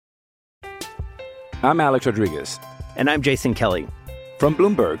I'm Alex Rodriguez. And I'm Jason Kelly. From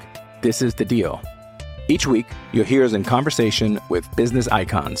Bloomberg, this is The Deal. Each week, you'll hear us in conversation with business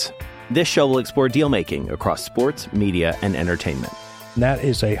icons. This show will explore deal-making across sports, media, and entertainment. That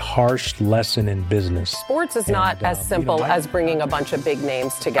is a harsh lesson in business. Sports is not as simple as bringing a bunch of big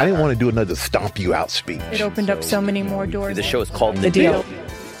names together. I didn't want to do another stomp you out speech. It opened up so many more doors. The show is called The Deal.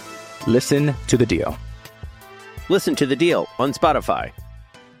 Listen to The Deal. Listen to The Deal on Spotify.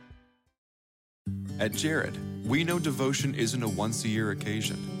 At Jared, we know devotion isn't a once-a-year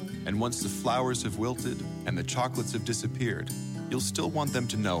occasion. And once the flowers have wilted and the chocolates have disappeared, you'll still want them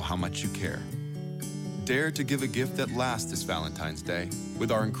to know how much you care. Dare to give a gift that lasts this Valentine's Day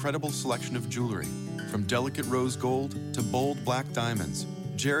with our incredible selection of jewelry. From delicate rose gold to bold black diamonds,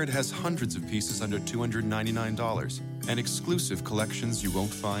 Jared has hundreds of pieces under $299 and exclusive collections you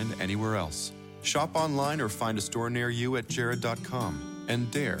won't find anywhere else. Shop online or find a store near you at jared.com and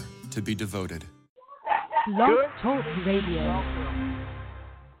dare to be devoted. Love Talk Radio.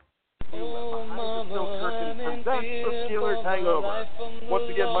 Presents the Steelers Hangover. Once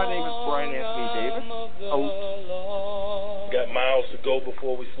again, my name is Brian Anthony Davis. Got miles to go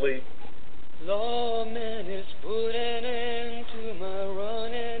before we sleep. Lawman is putting an end to my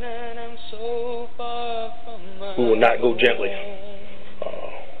running, and I'm so far from my We will not go gently.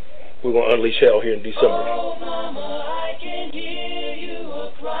 We're going to unleash hell here in December. Oh, Mama, I can hear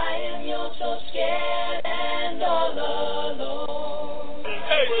you crying. You're so scared and all alone.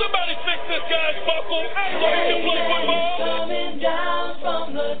 Hey, somebody fix this guy's buckle. So he can play football. Coming down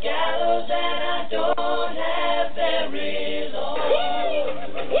from the gallows, and I don't have very long.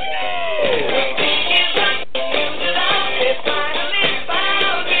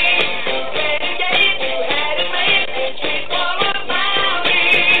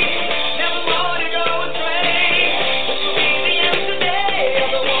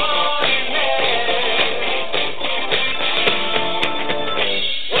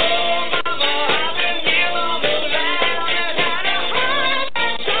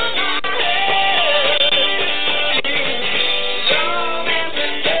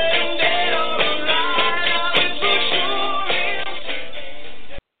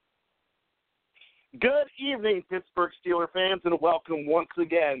 Good evening, Pittsburgh Steelers fans, and welcome once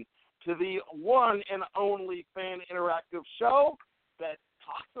again to the one and only fan interactive show that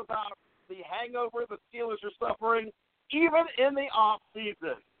talks about the hangover the Steelers are suffering even in the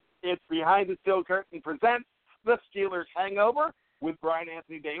off-season. It's Behind the Steel Curtain presents the Steelers Hangover with Brian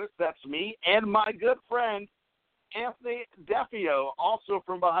Anthony Davis, that's me, and my good friend Anthony Defio, also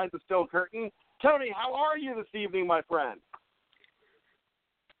from Behind the Steel Curtain. Tony, how are you this evening, my friend?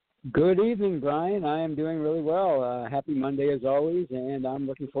 Good evening, Brian. I am doing really well. Happy Monday as always, and I'm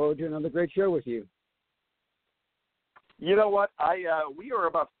looking forward to another great show with you. You know what? We are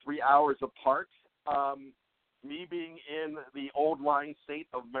about 3 hours apart. Me being in the old line state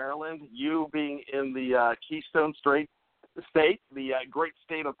of Maryland, you being in the Keystone State, the great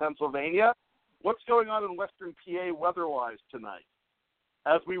state of Pennsylvania. What's going on in Western PA weather-wise tonight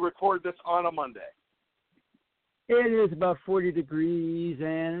as we record this on a Monday? It is about 40 degrees,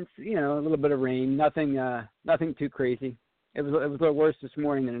 and it's, a little bit of rain. Nothing too crazy. It was a little worse this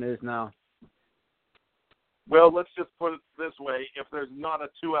morning than it is now. Well, let's just put it this way: if there's not a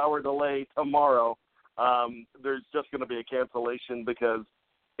 2-hour delay tomorrow, there's just going to be a cancellation because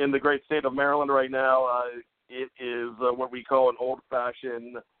in the great state of Maryland right now, it is what we call an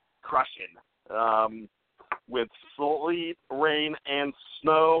old-fashioned crushing. With sleet, rain, and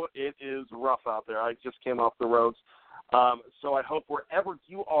snow, it is rough out there. I just came off the roads. So I hope wherever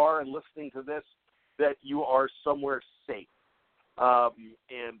you are and listening to this, that you are somewhere safe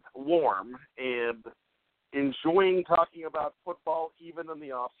and warm and enjoying talking about football even in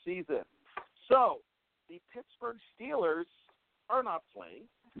the off-season. So the Pittsburgh Steelers are not playing.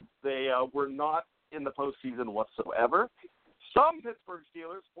 They were not in the postseason whatsoever. Some Pittsburgh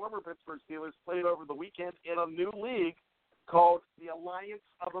Steelers, former Pittsburgh Steelers, played over the weekend in a new league called the Alliance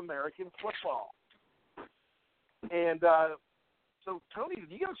of American Football. And so, Tony, did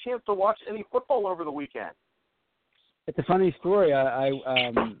you get a chance to watch any football over the weekend? It's a funny story. I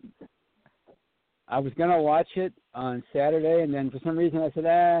was going to watch it on Saturday, and then for some reason I said,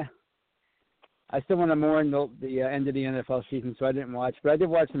 I still want to more in the end of the NFL season, so I didn't watch. But I did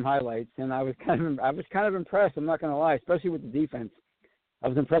watch some highlights, and I was kind of impressed. I'm not going to lie, especially with the defense. I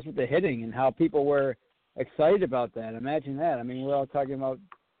was impressed with the hitting and how people were excited about that. Imagine that. I mean, we're all talking about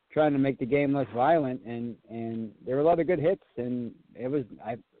trying to make the game less violent, and there were a lot of good hits, and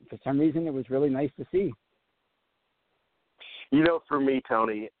for some reason it was really nice to see. For me,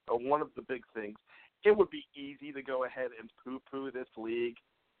 Tony, one of the big things, it would be easy to go ahead and poo-poo this league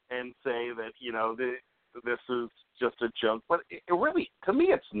and say that, this is just a joke. But it really, to me,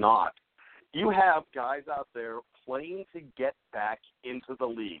 it's not. You have guys out there playing to get back into the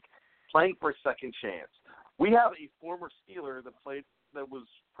league, playing for a second chance. We have a former Steeler that was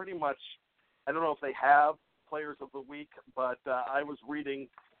pretty much, I don't know if they have players of the week, but I was reading,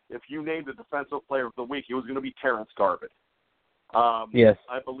 if you named the defensive player of the week, it was going to be Terrence Garvin. Yes.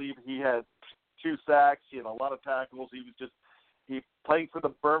 I believe he had 2 sacks. He had a lot of tackles. He playing for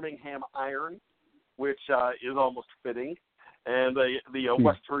the Birmingham Iron, which is almost fitting, and the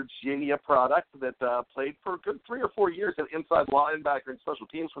West Virginia product that played for a good 3 or 4 years at inside linebacker and special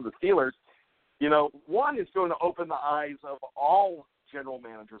teams for the Steelers. One is going to open the eyes of all general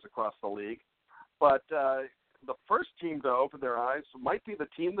managers across the league, but the first team to open their eyes might be the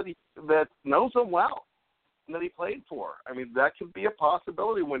team that knows him well and that he played for. I mean, that could be a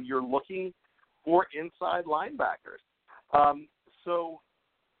possibility when you're looking for inside linebackers. So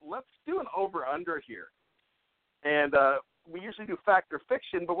let's do an over-under here. And we usually do fact or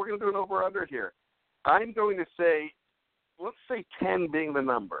fiction, but we're going to do an over-under here. I'm going to say, let's say 10 being the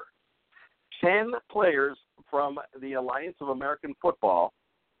number. 10 players from the Alliance of American Football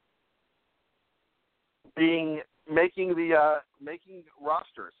making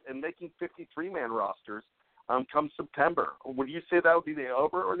rosters and making 53-man rosters come September. Would you say that would be the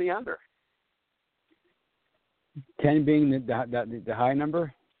over or the under? 10 being the high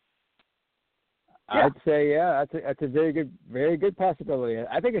number? Yeah. I'd say, yeah, that's a very good possibility.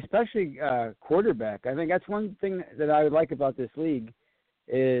 I think especially quarterback. I think that's one thing that I would like about this league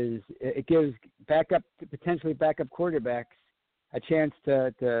is it gives potentially backup quarterbacks a chance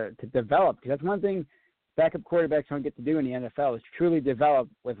to develop. Because that's one thing backup quarterbacks don't get to do in the NFL is truly develop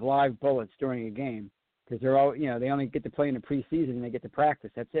with live bullets during a game. Because they're all, they only get to play in the preseason and they get to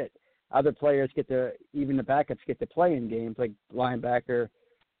practice. That's it. Other players even the backups get to play in games like linebacker,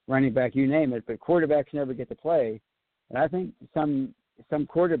 running back, you name it. But quarterbacks never get to play. And I think some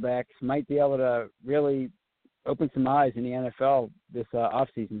quarterbacks might be able to really open some eyes in the NFL this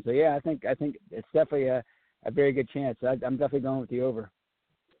offseason. So yeah, I think it's definitely a very good chance. I'm definitely going with the over.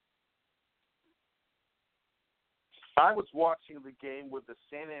 I was watching the game with the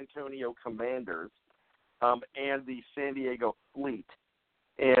San Antonio Commanders and the San Diego Fleet,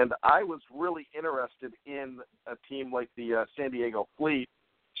 and I was really interested in a team like the San Diego Fleet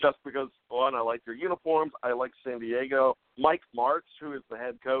just because, one, I like their uniforms. I like San Diego. Mike Martz, who is the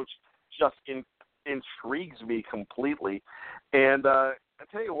head coach, just intrigues me completely. And I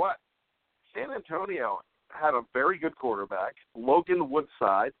tell you what, San Antonio had a very good quarterback, Logan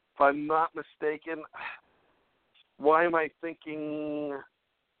Woodside. If I'm not mistaken, why am I thinking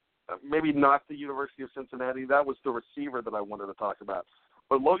maybe not the University of Cincinnati? That was the receiver that I wanted to talk about.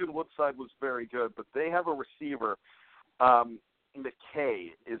 But Logan Woodside was very good. But they have a receiver, McKay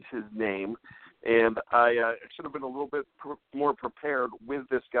is his name, and I should have been a little bit more prepared with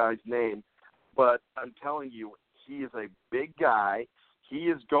this guy's name. But I'm telling you, he is a big guy. He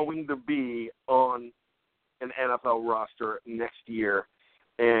is going to be on an NFL roster next year.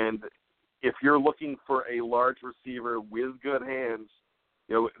 And if you're looking for a large receiver with good hands,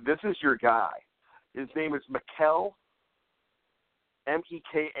 this is your guy. His name is Mekale,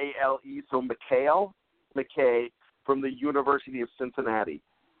 M-E-K-A-L-E, so McKay from the University of Cincinnati.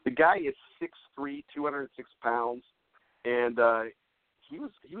 The guy is 6'3", 206 pounds, and he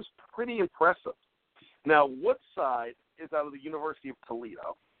was pretty impressive. Now, Woodside is out of the University of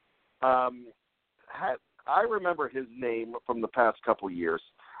Toledo. I remember his name from the past couple years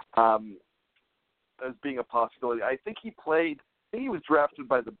as being a possibility. I think he was drafted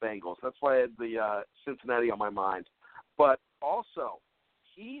by the Bengals. That's why I had the Cincinnati on my mind. But also,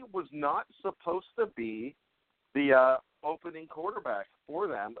 he was not supposed to be the opening quarterback for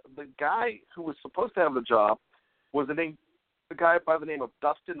them. The guy who was supposed to have the job was a guy by the name of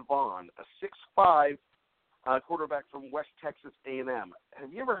Dustin Vaughn, a 6'5" quarterback from West Texas A&M.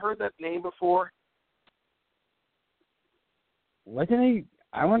 Have you ever heard that name before? Wasn't he?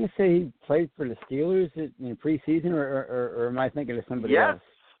 I want to say he played for the Steelers in preseason, or am I thinking of somebody else?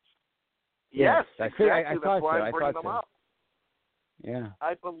 Yes, exactly. I thought That's why so. I'm bringing them up. Yeah.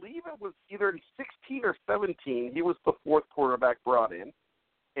 I believe it was either in 16 or 17. He was the fourth quarterback brought in,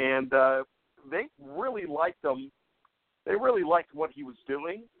 and they really liked him. They really liked what he was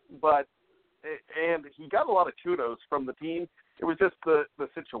doing, and he got a lot of kudos from the team. It was just the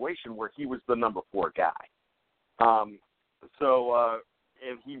situation where he was the number 4 guy.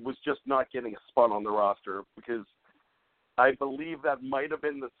 And he was just not getting a spot on the roster because I believe that might have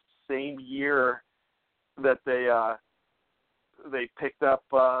been the same year that they picked up.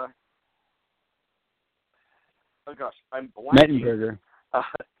 Oh gosh, I'm blanking. Mettenberger.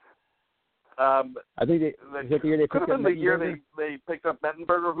 I think is that the year they could picked have up been the year Mettenberger? they picked up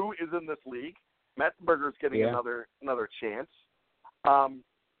Mettenberger, who is in this league. Mettenberger's getting Yeah. another chance.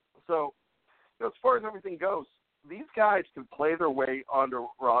 So, as far as everything goes, these guys can play their way onto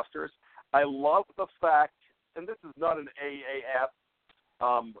rosters. I love the fact, and this is not an AAF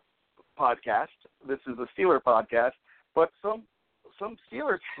podcast. This is a Steeler podcast, but some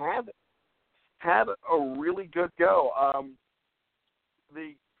Steelers had a really good go.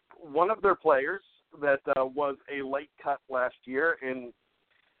 One of their players that was a late cut last year, and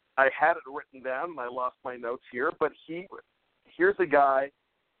I had it written down, and I lost my notes here, but here's a guy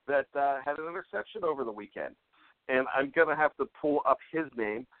that had an interception over the weekend, and I'm going to have to pull up his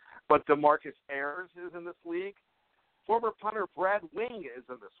name, but DeMarcus Ayers is in this league. Former punter Brad Wing is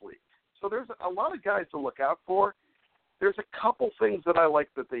in this league. So there's a lot of guys to look out for. There's a couple things that I like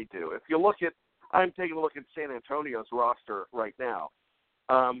that they do. If you look at, I'm taking a look at San Antonio's roster right now.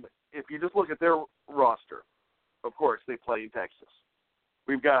 If you just look at their roster, of course, they play in Texas.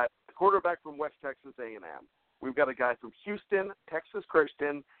 We've got a quarterback from West Texas A&M. We've got a guy from Houston, Texas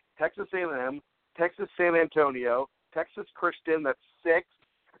Christian, Texas A&M, Texas San Antonio, Texas Christian, that's 6.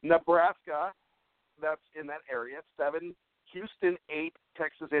 Nebraska, that's in that area, 7. Houston, 8.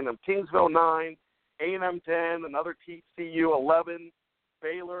 Texas A&M Kingsville, 9. A&M 10, another TCU, 11.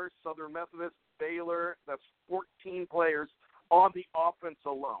 Baylor, Southern Methodist, Baylor, that's 14 players on the offense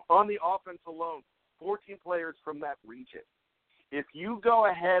alone. On the offense alone, 14 players from that region. If you go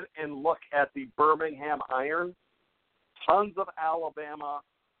ahead and look at the Birmingham Iron, tons of Alabama,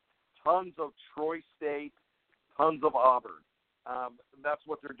 tons of Troy State, tons of Auburn. That's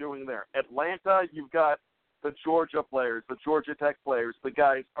what they're doing there. Atlanta, you've got the Georgia players, the Georgia Tech players, the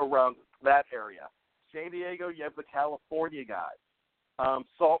guys around that area. San Diego, you have the California guys.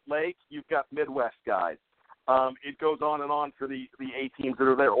 Salt Lake, you've got Midwest guys. It goes on and on for the 8 teams that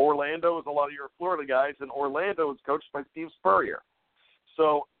are there. Orlando is a lot of your Florida guys, and Orlando is coached by Steve Spurrier.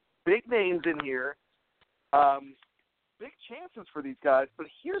 So big names in here, big chances for these guys. But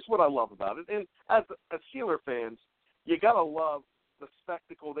here's what I love about it. And as Steeler fans, you got to love the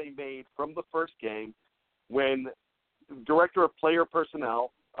spectacle they made from the first game when Director of Player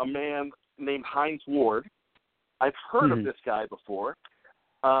Personnel, a man named Hines Ward, I've heard of this guy before.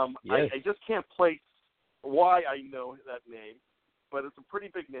 Yes. I just can't place why I know that name, but it's a pretty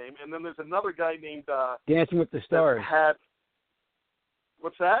big name. And then there's another guy named Dancing with the Stars.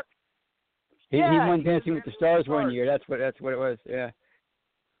 What's that? He won Dancing with the Stars one year. That's what it was. Yeah.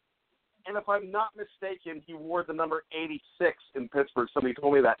 And if I'm not mistaken, he wore the number 86 in Pittsburgh. Somebody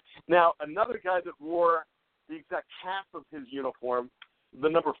told me that. Now, another guy that wore the exact half of his uniform, the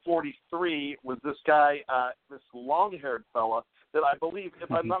number 43, was this guy, this long-haired fella that I believe,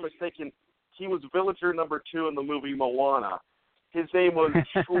 if I'm not mistaken, he was villager number 2 in the movie Moana. His name was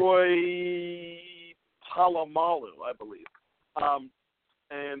Troy Polamalu, I believe.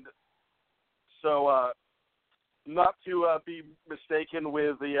 And so, not to be mistaken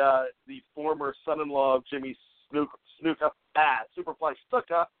with the former son-in-law of Jimmy Snuka, Superfly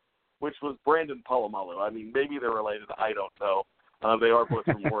Stuka, which was Brandon Polamalu. I mean, maybe they're related. I don't know. They are both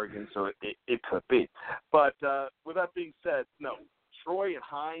from Oregon, so it could be. But with that being said, no, Troy and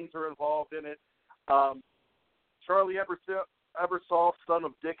Hines are involved in it. Charlie Ebersol, son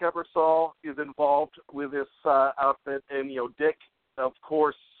of Dick Ebersol, is involved with this outfit. And, Dick, of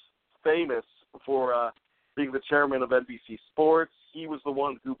course, famous for being the chairman of NBC Sports. He was the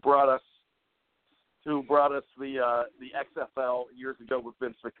one who brought us the XFL years ago with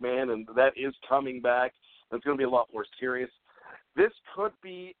Vince McMahon, and that is coming back. It's going to be a lot more serious. This could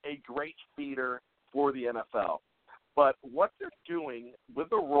be a great feeder for the NFL. But what they're doing with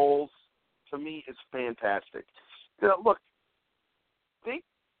the roles, to me, is fantastic. Look, they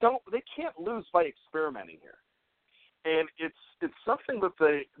can't lose by experimenting here. And it's something that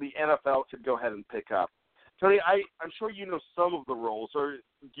the NFL could go ahead and pick up. Tony, I'm sure you know some of the roles, or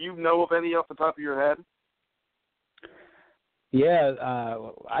do you know of any off the top of your head? Yeah,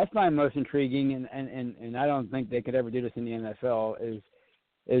 I find most intriguing, and I don't think they could ever do this in the NFL, is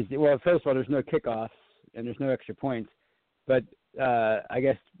well, first of all, there's no kickoffs and there's no extra points, but I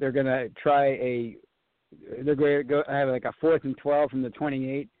guess they're going to they're going to go have like a 4th and 12 from the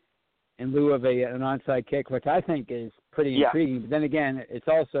 28 in lieu of an onside kick, which I think is pretty intriguing. But then again, it's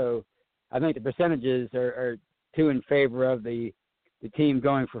also, I think the percentages are too in favor of the team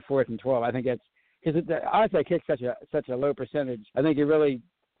going for 4th and 12. I think that's because the onside kick's such a low percentage. I think you're really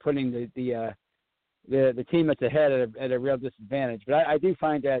putting the team that's ahead at a real disadvantage. But I do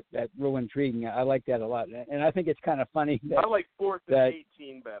find that real intriguing. I like that a lot, and I think it's kind of funny. I like 4th and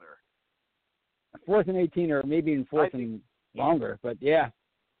 18 better. 4th and 18, or maybe even 4th and longer. But yeah.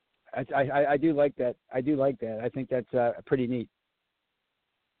 I do like that. I think that's pretty neat.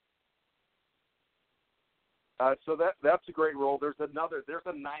 So that's a great rule. There's a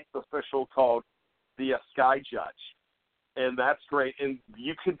ninth official called the Sky Judge, and that's great. And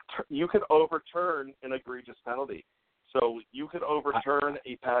you could overturn an egregious penalty. So you could overturn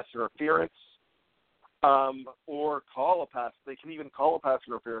a pass interference, or call a pass. They can even call a pass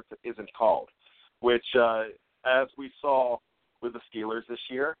interference that isn't called, which, as we saw with the Steelers this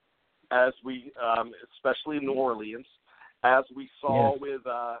year, as we, especially in New Orleans, as we saw with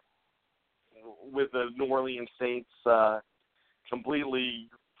the New Orleans Saints, completely,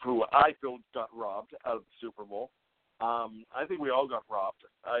 who I feel got robbed out of the Super Bowl. I think we all got robbed.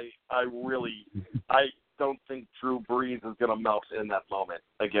 I don't think Drew Brees is going to melt in that moment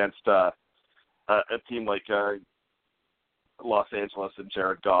against a team like Los Angeles and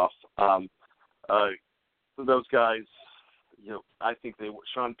Jared Goff. Those guys, I think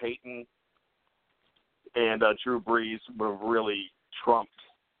Sean Payton and Drew Brees would have really trumped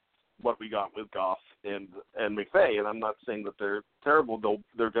what we got with Goff and McVay. And I'm not saying that they're terrible.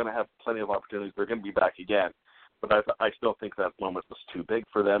 They're going to have plenty of opportunities. They're going to be back again. But I still think that moment was too big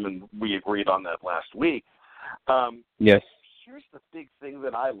for them, and we agreed on that last week. Yes. Here's the big thing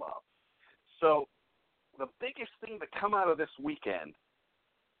that I love. So the biggest thing to come out of this weekend,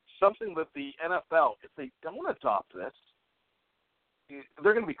 something that the NFL, if they don't adopt this,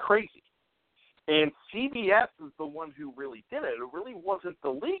 they're going to be crazy. And CBS is the one who really did it. It really wasn't the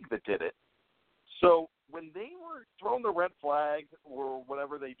league that did it. So when they were throwing the red flag or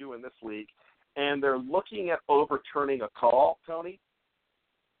whatever they do in this league, and they're looking at overturning a call, Tony,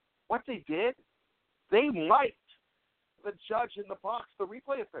 what they did, they mic'd the judge in the box, the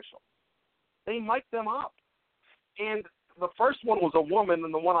replay official. They mic'd them up. And the first one was a woman,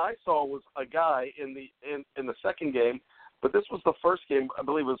 and the one I saw was a guy in the second game. But this was the first game, I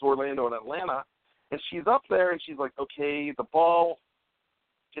believe it was Orlando and Atlanta. And she's up there, and she's like, okay, the ball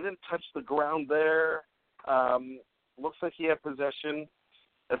didn't touch the ground there. Looks like he had possession.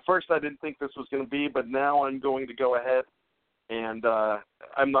 At first, I didn't think this was going to be, but now I'm going to go ahead, and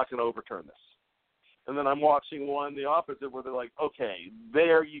I'm not going to overturn this. And then I'm watching one, the opposite, where they're like, okay,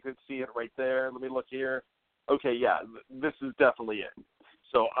 there you can see it right there. Let me look here. Okay, yeah, this is definitely it.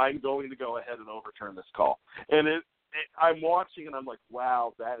 So I'm going to go ahead and overturn this call. And I'm watching, and I'm like,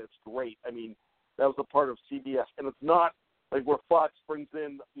 wow, that is great. I mean, that was a part of CBS. And it's not like where Fox brings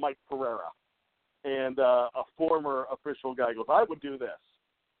in Mike Pereira and a former official guy goes, I would do this.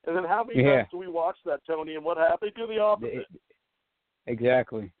 And then how many times do we watch that, Tony, and what happened? They do the opposite.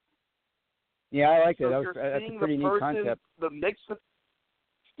 Exactly. Yeah, I like that. So That's a pretty neat concept.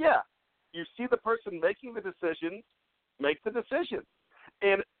 You see the person making the decision, make the decision.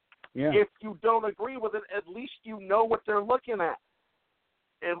 And if you don't agree with it, at least you know what they're looking at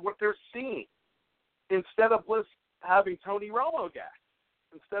and what they're seeing. Instead of having Tony Romo gas,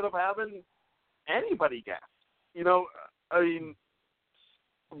 instead of having anybody gas. I mean,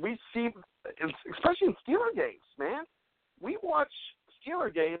 we see, especially in Steeler games, man. We watch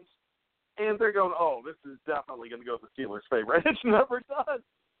Steeler games, and they're going, oh, this is definitely going to go to the Steelers' favor. It never does.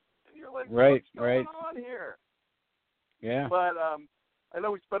 And you're like, what's going on here? Yeah. But I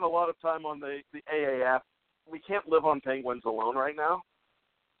know we spent a lot of time on the AAF. We can't live on Penguins alone right now.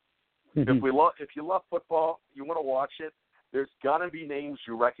 If you love football, you want to watch it, there's got to be names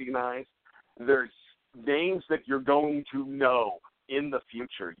you recognize. There's names that you're going to know in the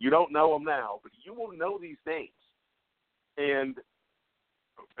future. You don't know them now, but you will know these names. And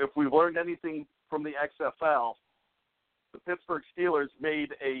if we've learned anything from the XFL, the Pittsburgh Steelers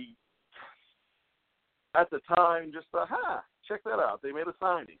made at the time, check that out. They made a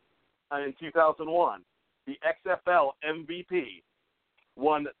signing in 2001. The XFL MVP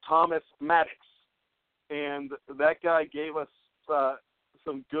won Thomas Maddox, and that guy gave us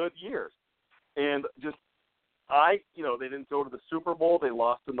some good years. And they didn't go to the Super Bowl. They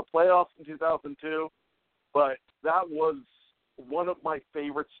lost in the playoffs in 2002, but that was one of my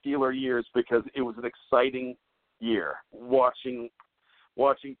favorite Steeler years because it was an exciting year watching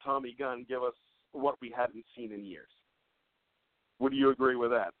Tommy Gunn give us what we hadn't seen in years. Would you agree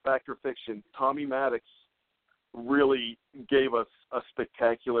with that? Fact or fiction? Tommy Maddox really gave us a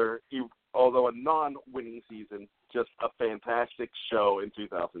spectacular, although a non-winning season, just a fantastic show in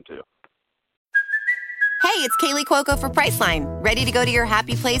 2002. Hey, it's Kaylee Cuoco for Priceline. Ready to go to your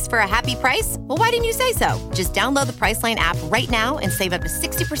happy place for a happy price? Well, why didn't you say so? Just download the Priceline app right now and save up to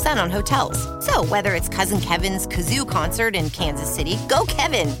 60% on hotels. So whether it's Cousin Kevin's Kazoo Concert in Kansas City, go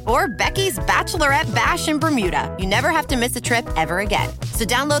Kevin, or Becky's Bachelorette Bash in Bermuda, you never have to miss a trip ever again. So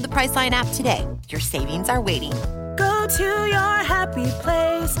download the Priceline app today. Your savings are waiting. Go Go to your happy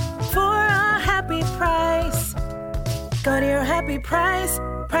place for a happy price. Go to your happy price,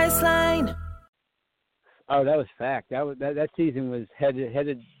 Priceline. Oh, that was fact. That season was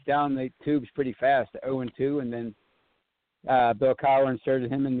headed down the tubes pretty fast, 0-2, and then Bill Cowher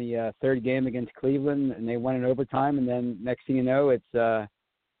inserted him in the third game against Cleveland, and they won in overtime. And then next thing you know, it's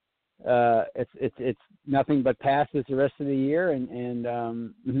nothing but passes the rest of the year. And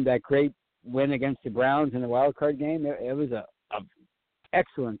that great win against the Browns in the wild card game, it was a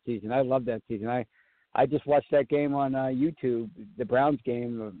excellent season. I love that season. I just watched that game on YouTube, the Browns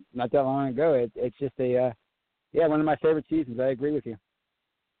game, not that long ago. It's just one of my favorite seasons. I agree with you.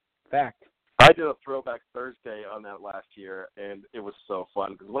 Fact. I did a Throwback Thursday on that last year, and it was so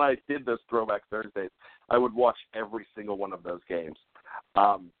fun. Because when I did those Throwback Thursdays, I would watch every single one of those games.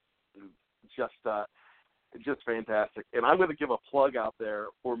 Just fantastic. And I'm going to give a plug out there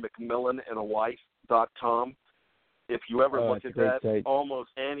for McMillanandAWife.com. If you ever look at that, site. Almost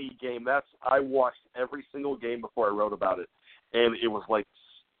any game, I watched every single game before I wrote about it, and it was like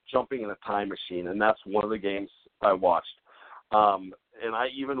jumping in a time machine, and that's one of the games I watched. And I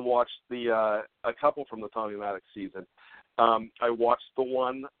even watched a couple from the Tommy Maddox season. I watched the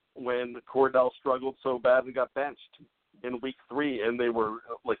one when Cordell struggled so bad and got benched in week 3, and they were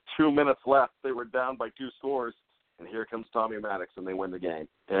like 2 minutes left. They were down by 2 scores, and here comes Tommy Maddox, and they win the game.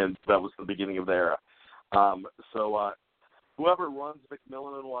 And that was the beginning of the era. So whoever runs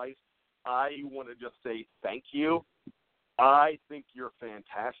McMillan and Wife, I want to just say thank you. I think you're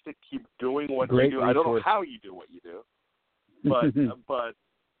fantastic. Keep doing what you do. Resource. I don't know how you do what you do, but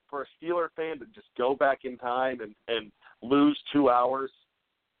for a Steeler fan to just go back in time and lose 2 hours,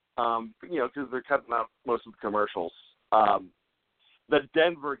 because they're cutting out most of the commercials. The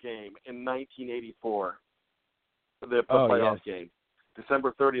Denver game in 1984, the playoff game.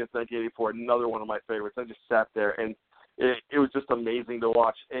 December 30th, 1984, another one of my favorites. I just sat there, and it was just amazing to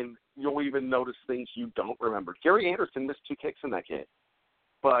watch. And you'll even notice things you don't remember. Gary Anderson missed 2 kicks in that game.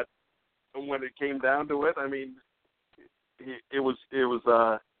 But when it came down to it, I mean, that was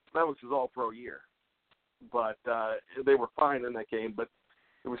his all-pro year. But they were fine in that game, but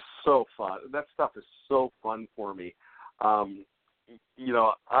it was so fun. That stuff is so fun for me. I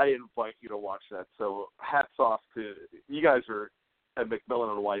invite you to watch that. So hats off to you guys. At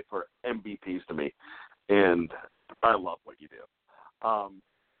McMillan and Wife are MVPs to me, and I love what you do.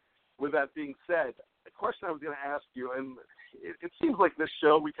 With that being said, the question I was going to ask you, and it seems like this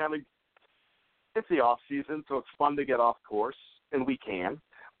show, it's the off season, so it's fun to get off course, and we can.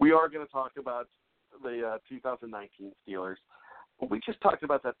 We are going to talk about the 2019 Steelers. We just talked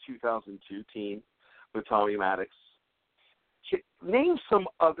about that 2002 team with Tommy Maddox. Name some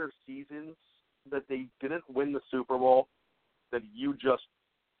other seasons that they didn't win the Super Bowl that you just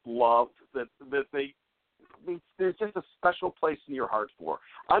loved, that there's just a special place in your heart for.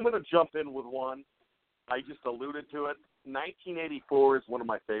 I'm going to jump in with one. I just alluded to it. 1984 is one of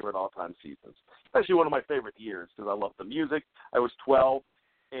my favorite all-time seasons, especially one of my favorite years because I love the music. I was 12,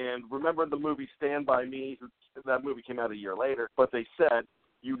 and remember the movie Stand By Me? That movie came out a year later, but they said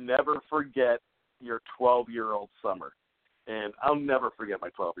you never forget your 12-year-old summer. And I'll never forget my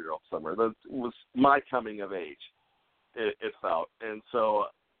 12-year-old summer. That was my coming of age. It felt. And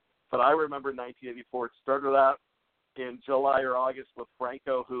so, but I remember 1984. It started out in July or August with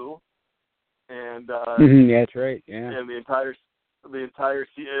Franco Who, and that's right, yeah. And the entire season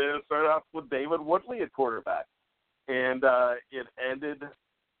started off with David Woodley at quarterback, and it ended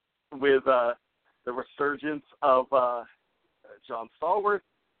with the resurgence of John Stallworth.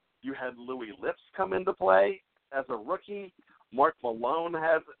 You had Louis Lips come into play as a rookie. Mark Malone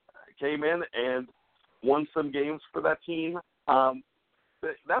came in and won some games for that team. That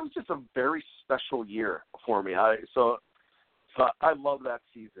was just a very special year for me. So I love that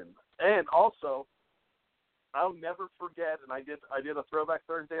season. And also, I'll never forget, and I did a Throwback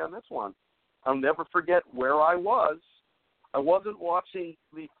Thursday on this one. I'll never forget where I was. I wasn't watching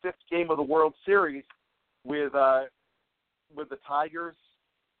the 5th game of the World Series with the Tigers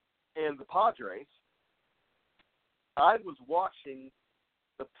and the Padres. I was watching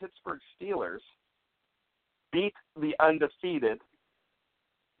the Pittsburgh Steelers beat the undefeated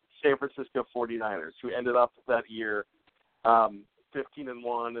San Francisco 49ers, who ended up that year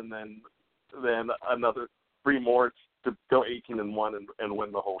 15-1, and then another 3 more to go 18-1 and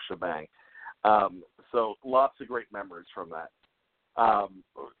win the whole shebang. So lots of great memories from that.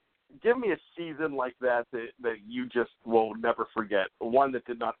 Give me a season like that you just will never forget, one that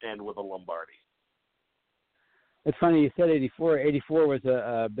did not end with a Lombardi. It's funny you said 84. 84 was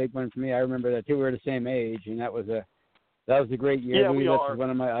a big one for me. I remember that too. We were the same age, and that was a great year. Yeah, Louis we Lips are. was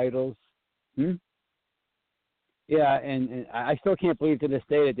one of my idols. Yeah, Yeah, and I still can't believe to this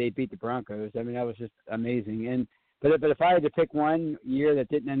day that they beat the Broncos. I mean, that was just amazing. But if I had to pick one year that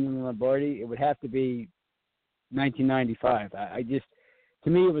didn't end in the Lombardi, it would have to be 1995. To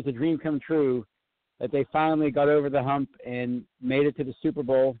me, it was a dream come true that they finally got over the hump and made it to the Super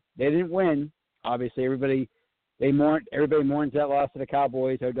Bowl. They didn't win, obviously. Everybody mourns that loss to the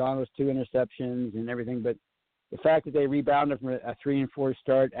Cowboys. O'Donnell's 2 interceptions and everything, but the fact that they rebounded from a 3-4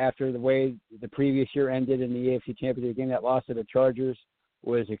 start after the way the previous year ended in the AFC Championship game, that loss to the Chargers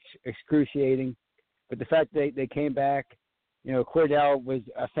was excruciating. But the fact that they came back, Cordell was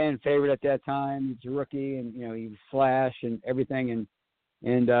a fan favorite at that time. He's a rookie, and he was Flash and everything,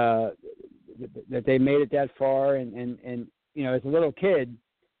 and that they made it that far. And as a little kid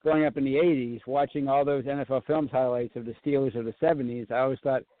growing up in the '80s, watching all those NFL Films highlights of the Steelers of the '70s, I always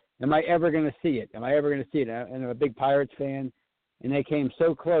thought, am I ever going to see it? And I'm a big Pirates fan, and they came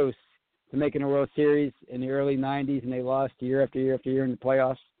so close to making a World Series in the early '90s, and they lost year after year after year in the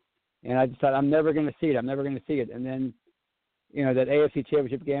playoffs. And I just thought, I'm never going to see it. And then, that AFC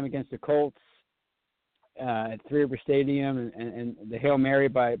Championship game against the Colts at Three River Stadium and the Hail Mary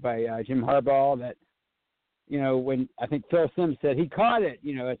by Jim Harbaugh that, when I think Phil Simms said he caught it,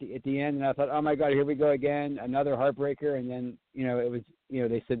 at the end, and I thought, oh my God, here we go again, another heartbreaker. And then, it was,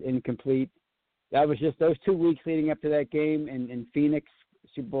 they said incomplete. That was just those 2 weeks leading up to that game in Phoenix,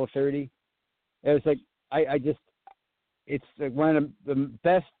 Super Bowl 30. It was like, it's one of the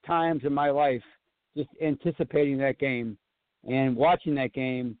best times in my life, just anticipating that game and watching that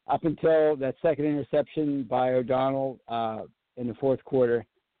game up until that second interception by O'Donnell in the fourth quarter.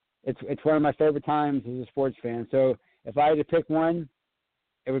 It's one of my favorite times as a sports fan. So if I had to pick one,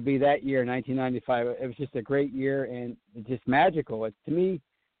 it would be that year, 1995. It was just a great year and just magical. To me,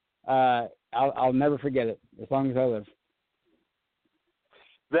 I'll never forget it as long as I live.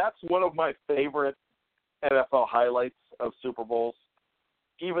 That's one of my favorite NFL highlights of Super Bowls.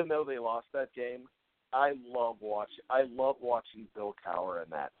 Even though they lost that game, I love watching Bill Cowher in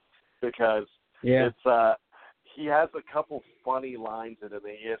that because it's he has a couple funny lines in it,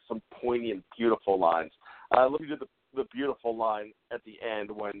 and he has some poignant, beautiful lines. Let me do the beautiful line at the end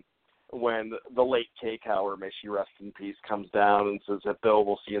when the late Kay Cowher, may she rest in peace, comes down and says that Bill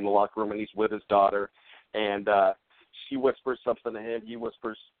will see you in the locker room, and he's with his daughter, and she whispers something to him, he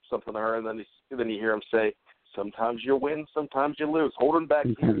whispers something to her, and then you hear him say, "Sometimes you win, sometimes you lose. Hold him back."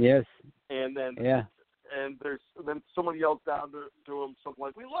 Yes. And then and then someone yells down to him something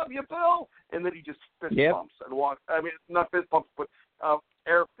like, "We love you, Bill," and then he just fist bumps and walks. I mean, not fist bumps, but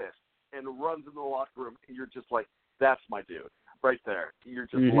air fist, and runs into the locker room. And you're just like, "That's my dude, right there." You're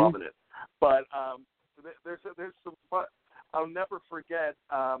just loving it. But there's some fun. I'll never forget.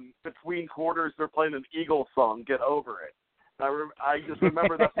 Between quarters, they're playing an Eagles song, "Get Over It." I just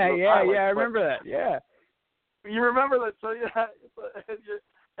remember that. I remember that. Yeah. You remember that? So yeah.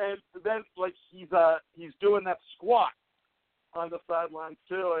 And then, like, he's doing that squat on the sidelines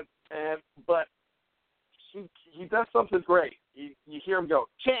too, but he does something great. You hear him go,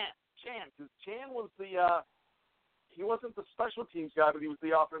 Chan, because Chan was he wasn't the special teams guy, but he was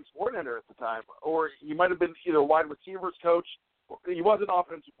the offensive coordinator at the time, or he might have been either wide receivers coach. He wasn't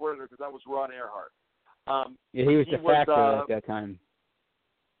offensive coordinator because that was Ron Earhart. He was de facto at that time.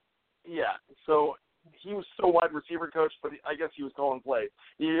 Yeah, so. He was still wide receiver coach, but I guess he was calling plays.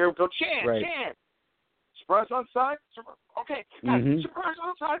 You hear him go, Chan. Surprise on side? Okay, surprise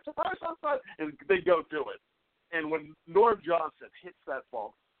on side, and they go do it. And when Norm Johnson hits that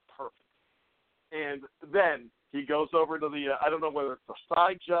ball, perfect. And then he goes over to the, I don't know whether it's the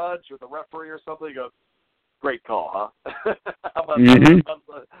side judge or the referee or something, he goes, "Great call, huh?" How about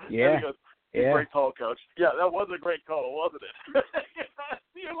that? Yeah. And he goes, "Great call, coach." Yeah, that was a great call, wasn't it?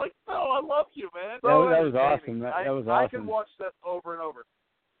 You're like, "No, I love you, man." That was awesome. That was awesome. I can watch that over and over.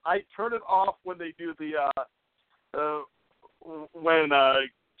 I turn it off when they do when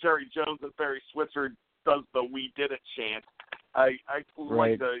Jerry Jones and Barry Switzer does the "We Did It" chant. I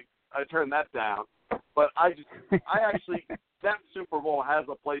turn that down. But I actually that Super Bowl has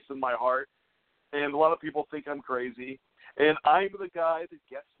a place in my heart, and a lot of people think I'm crazy, and I'm the guy that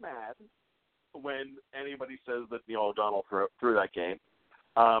gets mad when anybody says that Neil O'Donnell threw that game.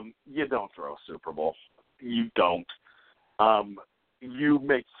 You don't throw a Super Bowl. You don't. You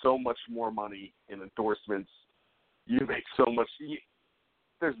make so much more money in endorsements. You make so much.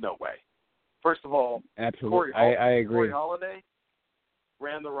 There's no way. First of all, absolutely, I agree. Corey Holiday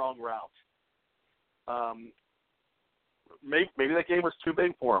ran the wrong route. Maybe that game was too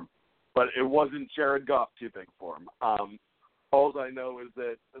big for him, but it wasn't Jared Goff too big for him. All I know is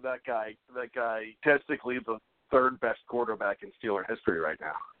that guy, technically the third best quarterback in Steeler history right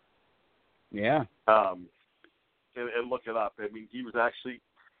now. Yeah. and look it up. I mean, he was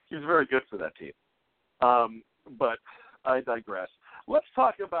very good for that team. But I digress. Let's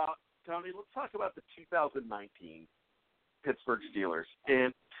talk about, Tony, the 2019 Pittsburgh Steelers.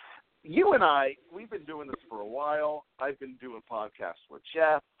 And you and I, we've been doing this for a while. I've been doing podcasts with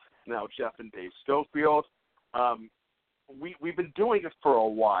Jeff, now Jeff and Dave Schofield. We've been doing it for a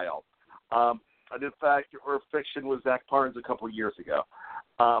while. And in fact, our fiction was Zach Parnes a couple of years ago.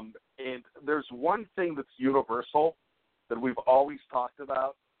 And there's one thing that's universal that we've always talked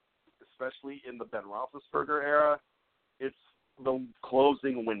about, especially in the Ben Roethlisberger era. It's the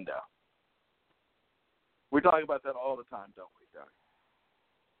closing window. We talk about that all the time, don't we, Johnny?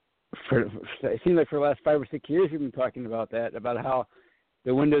 It seems like for the last 5 or 6 years we've been talking about that, about how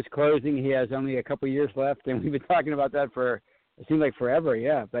the window's closing. He has only a couple of years left, and we've been talking about that for, it seems like forever,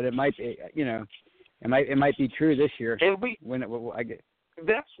 yeah. But it might be, it might be true this year. And go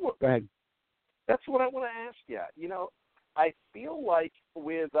ahead. That's what I want to ask you. I feel like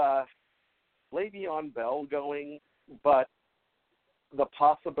with Le'Veon Bell going, but the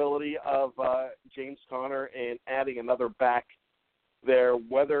possibility of James Conner and adding another back there,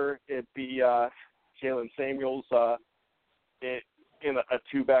 whether it be Jalen Samuels in a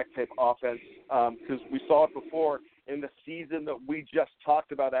two-back type offense, because we saw it before in the season that we just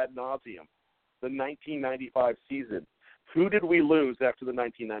talked about ad nauseum, the 1995 season. Who did we lose after the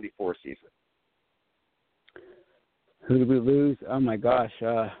 1994 season? Who did we lose? Oh, my gosh.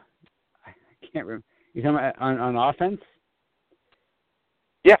 I can't remember. You talking about on offense?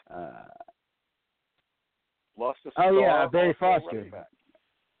 Yeah. Lost a star. Oh, yeah, Barry Foster.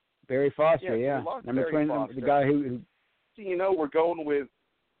 Barry Foster, yeah. Number 20, the guy who... we're going with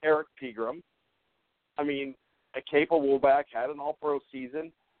Eric Pegram. I mean, a capable back, had an all-pro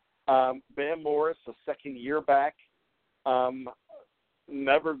season. Van Morris, a second-year back.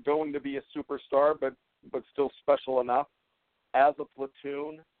 Never going to be a superstar, but still special enough. As a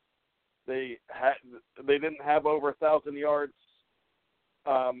platoon, they didn't have over 1,000 yards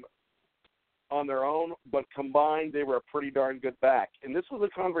on their own, but combined, they were a pretty darn good back. And this was a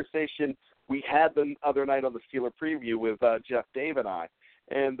conversation we had the other night on the Steeler Preview with Jeff, Dave, and I.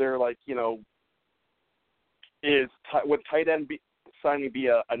 And they're like, would tight end signing be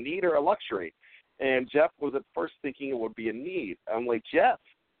a need or a luxury? And Jeff was at first thinking it would be a need. I'm like, Jeff,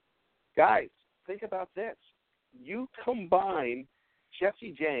 guys, think about this. You combine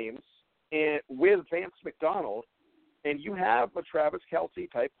Jesse James with Vance McDonald, and you have a Travis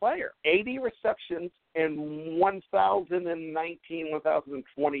Kelce type player. 80 receptions and 1,019,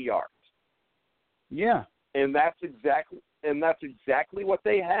 1,020 yards. Yeah. And that's exactly what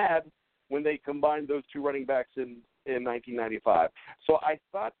they had when they combined those two running backs in 1995. So I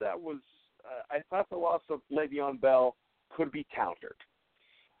thought the loss of Le'Veon Bell could be countered.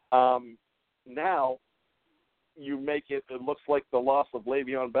 Now you make it looks like the loss of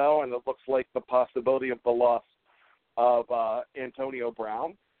Le'Veon Bell, and it looks like the possibility of the loss of Antonio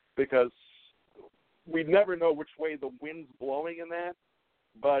Brown, because we never know which way the wind's blowing in that.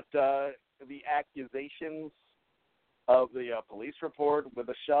 But the accusations of the police report with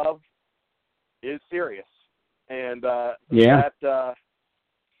a shove is serious, and that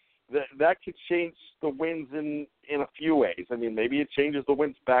could change the winds in a few ways. I mean, maybe it changes the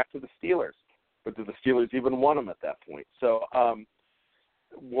winds back to the Steelers, but do the Steelers even want him at that point? So,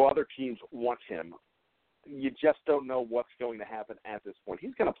 will other teams want him? You just don't know what's going to happen at this point.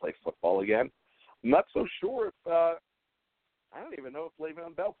 He's going to play football again. I'm not so sure if I don't even know if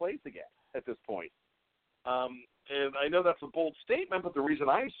Le'Veon Bell plays again at this point. And I know that's a bold statement, but the reason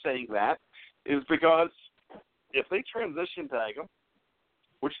I'm saying that is because if they transition tag him,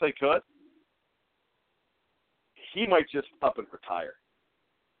 which they could, he might just up and retire.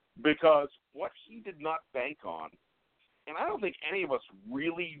 Because what he did not bank on, and I don't think any of us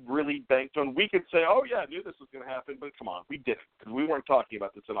really, really banked on, we could say, oh, yeah, I knew this was going to happen, but come on, we didn't, because we weren't talking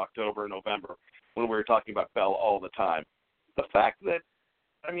about this in October and November when we were talking about Bell all the time. The fact that,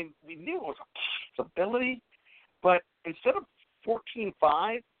 I mean, we knew it was a possibility, but instead of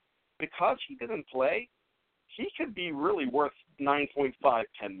 14.5, because he didn't play, he could be really worth $9.5,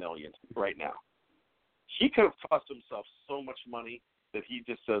 $10 million right now. He could have cost himself so much money that he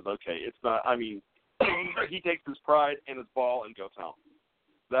just says, okay, it's not, I mean, he takes his pride and his ball and goes home.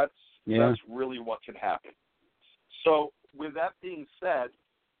 That's really what could happen. So with that being said,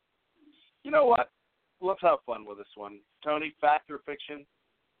 you know what? Let's have fun with this one. Tony, fact or fiction?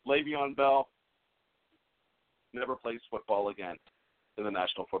 Le'Veon Bell never plays football again in the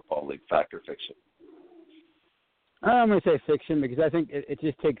National Football League. Fact or fiction? I'm going to say fiction, because I think it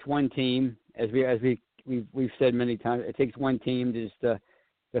just takes one team, as we've said many times. It takes one team just to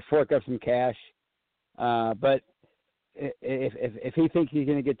fork up some cash. But if he thinks he's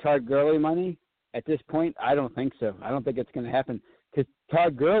going to get Todd Gurley money at this point, I don't think so. I don't think it's going to happen because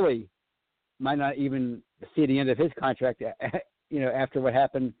Todd Gurley might not even see the end of his contract. After what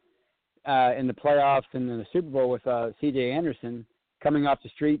happened in the playoffs and in the Super Bowl with C.J. Anderson coming off the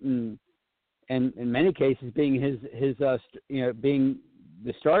street and in many cases being being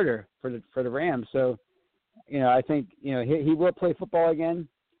the starter for the Rams. So, I think he will play football again,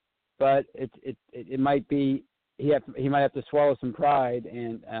 but it might be he might have to swallow some pride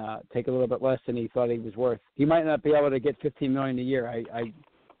and take a little bit less than he thought he was worth. He might not be able to get $15 million a year.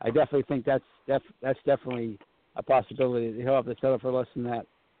 I definitely think that's definitely a possibility. He'll have to settle for less than that.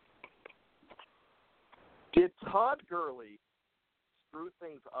 Did Todd Gurley screw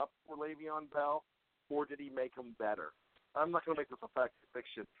things up for Le'Veon Bell, or did he make them better? I'm not going to make this a fact or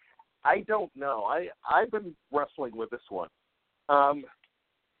fiction. I don't know. I've been wrestling with this one.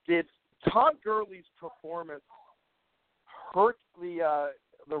 Did Todd Gurley's performance hurt the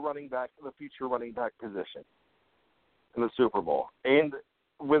running back, the future running back position in the Super Bowl? And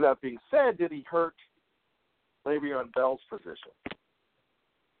with that being said, did he hurt Le'Veon Bell's position?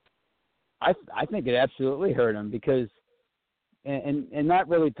 I think it absolutely hurt him because, and not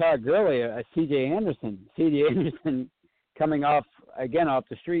really Todd Gurley, C.J. Anderson. C.J. Anderson coming off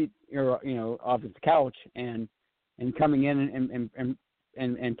the street, off his couch and coming in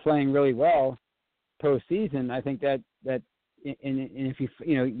and playing really well postseason. I think that if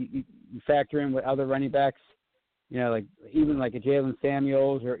you factor in what other running backs, like even like a Jalen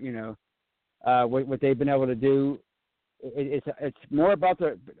Samuels or what they've been able to do. It's more about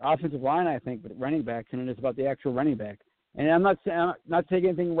the offensive line, I think, with running backs, than it is about the actual running back. And I'm not taking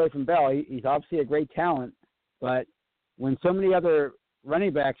anything away from Bell. He's obviously a great talent, but when so many other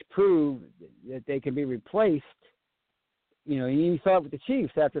running backs prove that they can be replaced, you saw it with the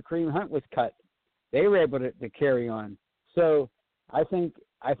Chiefs after Kareem Hunt was cut. They were able to carry on. So I think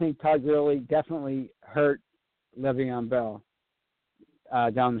Todd Gurley definitely hurt Le'Veon Bell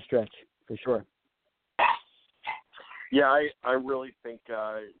down the stretch for sure. Yeah, I really think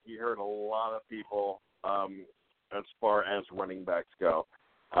he hurt a lot of people as far as running backs go.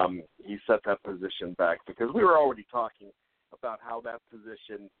 He set that position back because we were already talking about how that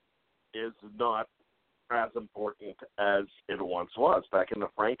position is not as important as it once was back in the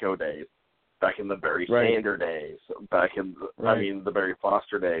Franco days, back in the Barry Sanders days, back in the Barry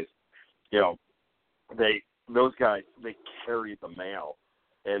Foster days. Those guys, they carry the mail,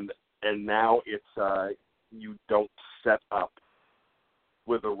 and now it's you don't set up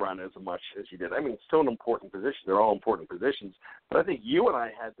with a run as much as you did. I mean, it's still an important position. They're all important positions. But I think you and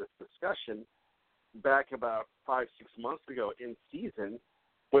I had this discussion back about 5-6 months ago in season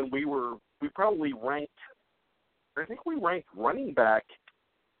when we probably ranked running back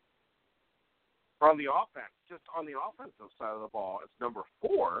on the offense, just on the offensive side of the ball, as number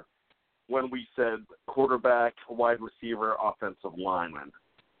 4 when we said quarterback, wide receiver, offensive lineman.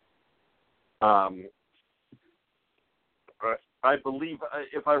 I believe,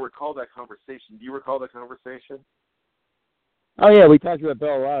 if I recall that conversation, do you recall that conversation? Oh, yeah, we talked about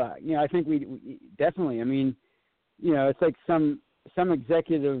Bell a lot. I think we definitely, I mean, it's like some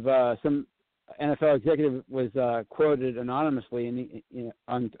executive, some NFL executive was quoted anonymously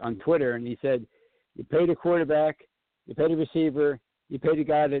on Twitter, and he said, you pay the quarterback, you pay the receiver, you pay the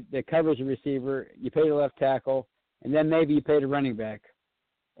guy that covers the receiver, you pay the left tackle, and then maybe you pay the running back.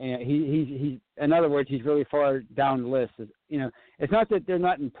 And he's in other words, he's really far down the list. It's not that they're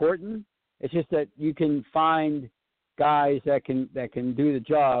not important. It's just that you can find guys that can do the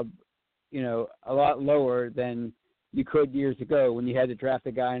job, a lot lower than you could years ago when you had to draft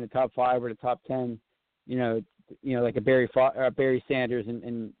a guy in the top 5 or the top 10. Like a Barry Sanders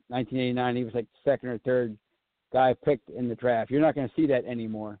in 1989. He was like the 2nd or 3rd guy picked in the draft. You're not going to see that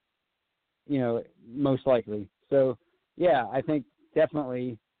anymore. Most likely. So yeah, I think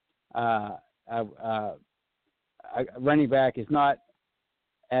definitely. Running back is not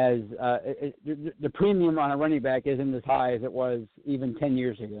as the premium on a running back isn't as high as it was even 10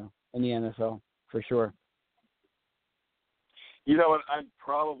 years ago in the NFL, for sure. You know what? I'm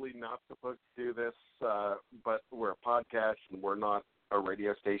probably not supposed to do this, but we're a podcast and we're not a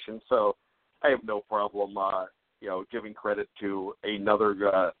radio station, so I have no problem, giving credit to another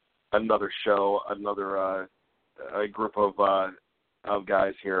show, another a group of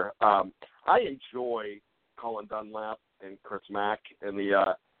guys here. I enjoy Colin Dunlap and Chris Mack and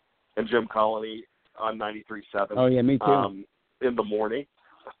Jim Colony on 93.7. Oh yeah, me too. In the morning,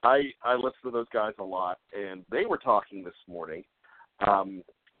 I listen to those guys a lot, and they were talking this morning. And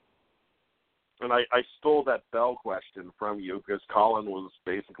I stole that Bell question from you because Colin was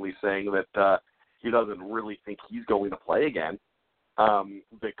basically saying that he doesn't really think he's going to play again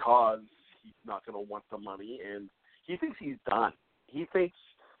because he's not going to want the money, and he thinks he's done. He thinks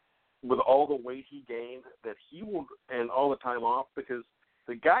with all the weight he gained that he will, and all the time off, because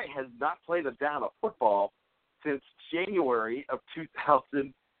the guy has not played a down of football since January of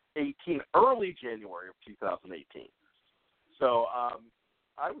 2018, early January of 2018. So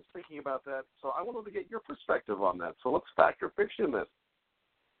I was thinking about that, so I wanted to get your perspective on that. So let's factor fiction this.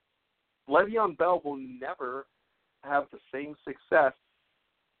 Le'Veon Bell will never have the same success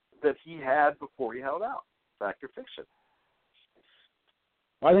that he had before he held out. Factor fiction.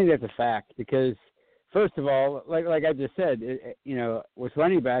 Well, I think that's a fact because, first of all, like I just said, with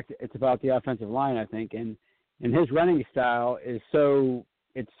running back, it's about the offensive line, I think, and his running style is so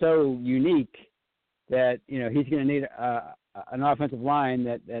unique that he's going to need an offensive line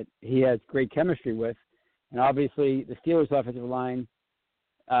that he has great chemistry with, and obviously the Steelers' offensive line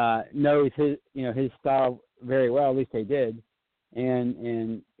knows his style very well. At least they did,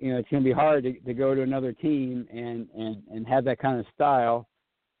 and it's going to be hard to go to another team and have that kind of style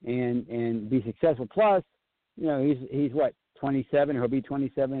and be successful. Plus, he's what, 27? He'll be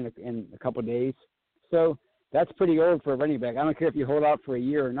 27 in a couple of days, so that's pretty old for a running back. I don't care if you hold out for a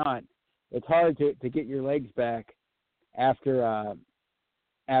year or not. It's hard to get your legs back after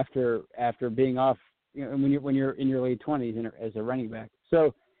being off. When you're in your late 20s as a running back.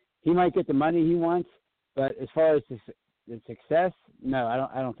 So he might get the money he wants, but as far as the success, no,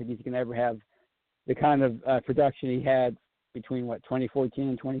 I don't think he's going to ever have the kind of production he had between 2014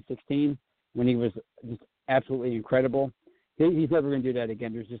 and 2016 when he was just absolutely incredible. He's never going to do that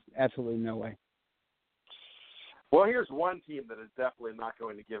again. There's just absolutely no way. Well, here's one team that is definitely not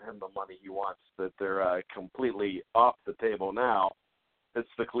going to give him the money he wants, that they're completely off the table now. It's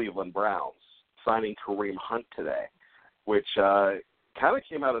the Cleveland Browns, signing Kareem Hunt today, which kind of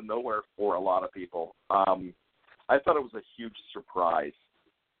came out of nowhere for a lot of people. I thought it was a huge surprise.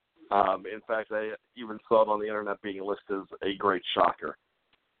 In fact, I even saw it on the internet being listed as a great shocker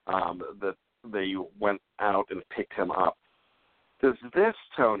that they went out and picked him up. Does this,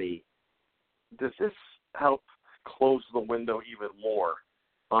 Tony, help close the window even more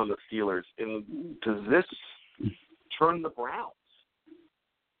on the Steelers? And does this turn the Browns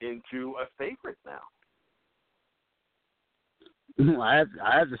into a favorite now? I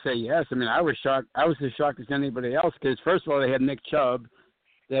have to say yes. I mean, I was shocked. I was as shocked as anybody else because, first of all, they have Nick Chubb.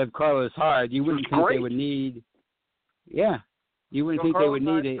 They have Carlos Hyde. You wouldn't think they would need – yeah. You wouldn't think they would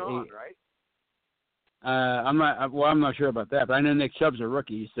need gone, right? I'm not sure about that, but I know Nick Chubb's a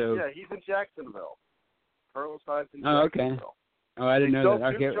rookie. So yeah, he's in Jacksonville. Carlos Hyde's in Jacksonville. Okay. Oh, I didn't know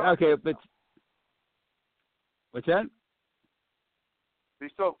that. Okay, but what's that? They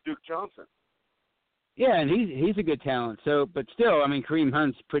still have Duke Johnson. Yeah, and he's a good talent. So, but still, I mean, Kareem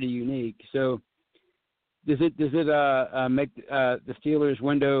Hunt's pretty unique. So, does it make the Steelers'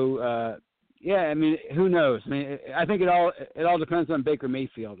 window? Yeah, I mean, who knows? I mean, I think it all depends on Baker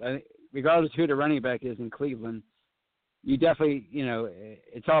Mayfield. Regardless of who the running back is in Cleveland, you definitely,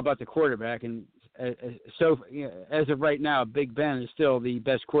 it's all about the quarterback. And so, as of right now, Big Ben is still the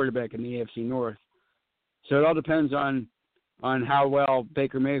best quarterback in the AFC North. So it all depends on how well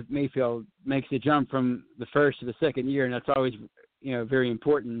Baker Mayfield makes the jump from the first to the second year, and that's always, very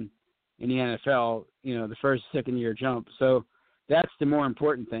important in the NFL, the first, second year jump. So that's the more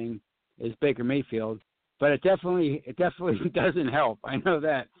important thing is Baker Mayfield. But it definitely doesn't help. I know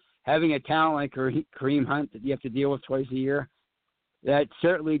that having a talent like Kareem Hunt that you have to deal with twice a year, that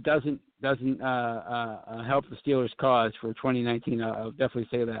certainly doesn't help the Steelers' cause for 2019. I'll definitely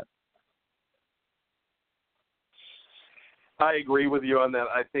say that. I agree with you on that.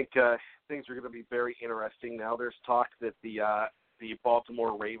 I think things are going to be very interesting now. There's talk that the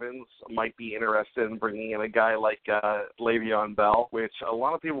Baltimore Ravens might be interested in bringing in a guy like Le'Veon Bell, which a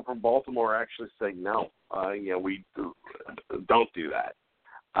lot of people from Baltimore are actually saying no. We don't do that.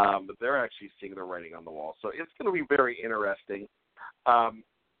 But they're actually seeing the writing on the wall. So it's going to be very interesting.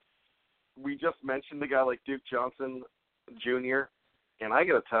 We just mentioned a guy like Duke Johnson Jr., and I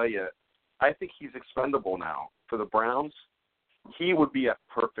got to tell you, I think he's expendable now for the Browns. He would be a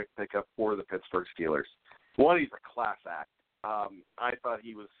perfect pickup for the Pittsburgh Steelers. One, he's a class act. I thought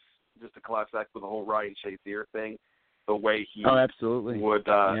he was just a class act with the whole Ryan Shazier thing, the way he absolutely would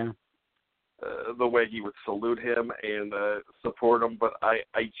the way he would salute him and support him. But I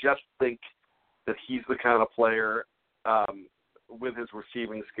just think that he's the kind of player with his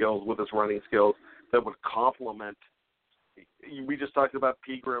receiving skills, with his running skills, that would complement. We just talked about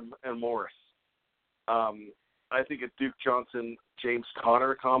Pegram and Morris. I think a Duke Johnson-James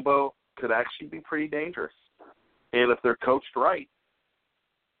Conner combo could actually be pretty dangerous. And if they're coached right,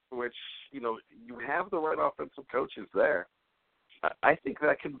 which, you have the right offensive coaches there, I think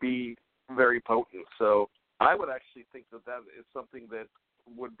that can be very potent. So I would actually think that is something that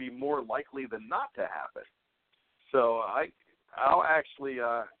would be more likely than not to happen. So I'll actually.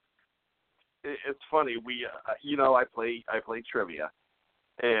 It's funny. I play trivia,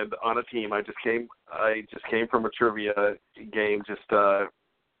 and on a team. I just came from a trivia game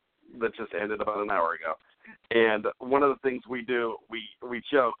that just ended about an hour ago. And one of the things we do, we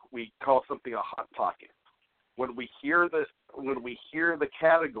joke, we call something a hot pocket. When we hear the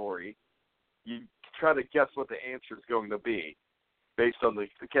category, you try to guess what the answer is going to be based on the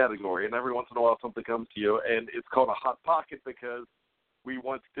category. And every once in a while something comes to you, and it's called a hot pocket because we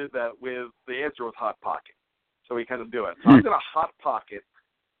once did that with the answer was hot pocket. So we kind of do it. So I'm going to hot pocket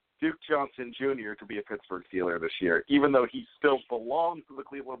Duke Johnson Jr. to be a Pittsburgh Steeler this year. Even though he still belongs to the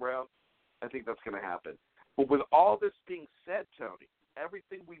Cleveland Browns, I think that's going to happen. But with all this being said, Tony,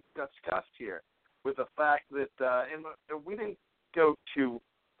 everything we've discussed here, with the fact that and we didn't go too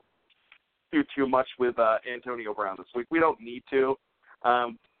much with Antonio Brown this week. We don't need to,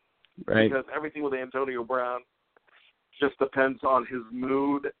 right? Because everything with Antonio Brown just depends on his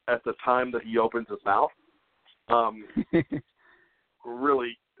mood at the time that he opens his mouth.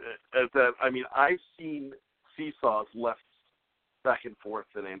 Really, I've seen seesaws left back and forth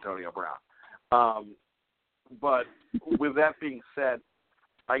in Antonio Brown. But with that being said,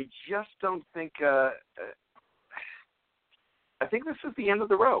 I just don't think I think this is the end of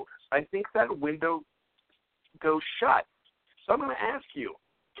the road. I think that window goes shut. So I'm going to ask you,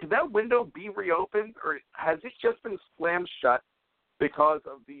 can that window be reopened, or has it just been slammed shut because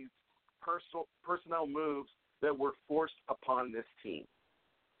of these personnel moves that were forced upon this team?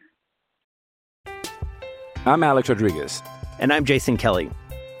 I'm Alex Rodriguez. And I'm Jason Kelly.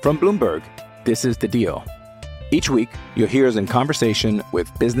 From Bloomberg, this is The Deal. Each week, you'll hear us in conversation with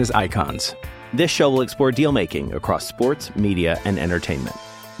business icons. This show will explore deal-making across sports, media, and entertainment.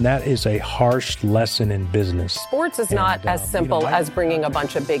 That is a harsh lesson in business. Sports is not as simple as bringing a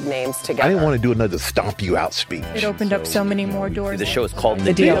bunch of big names together. I didn't want to do another stomp you out speech. It opened up so many more doors. The show is called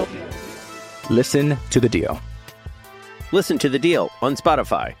The Deal. Listen to The Deal. Listen to The Deal on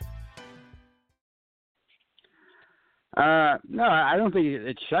Spotify. No, I don't think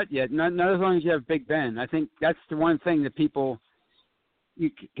it's shut yet. Not as long as you have Big Ben. I think that's the one thing that people you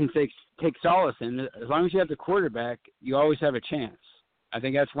can take solace in. As long as you have the quarterback, you always have a chance. I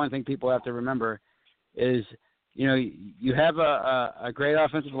think that's one thing people have to remember is, you have a great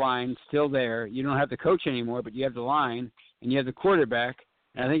offensive line still there. You don't have the coach anymore, but you have the line and you have the quarterback.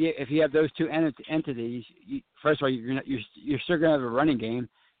 And I think if you have those two entities, first of all, you're still going to have a running game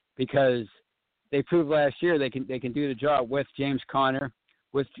because they proved last year they can do the job with James Conner,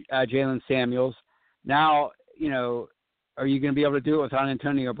 with Jalen Samuels. Now, are you going to be able to do it without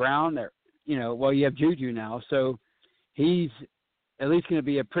Antonio Brown? Well, you have Juju now, so he's at least going to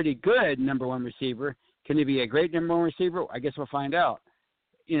be a pretty good number one receiver. Can he be a great number one receiver? I guess we'll find out.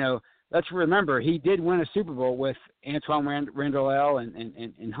 Let's remember he did win a Super Bowl with Antoine Randall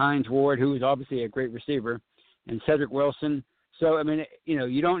and Hines Ward, who is obviously a great receiver, and Cedric Wilson. So,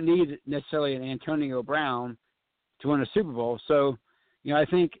 you don't need necessarily an Antonio Brown to win a Super Bowl. So, I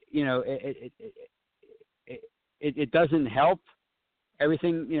think, it doesn't help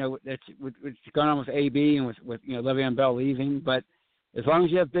everything, that's what's going on with AB and with Le'Veon Bell leaving. But as long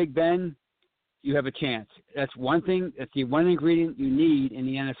as you have Big Ben, you have a chance. That's one thing. That's the one ingredient you need in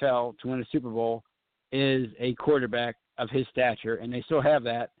the NFL to win a Super Bowl is a quarterback of his stature, and they still have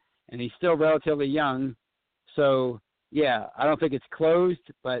that. And he's still relatively young. So, yeah, I don't think it's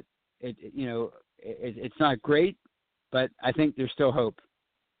closed, but it's not great, but I think there's still hope.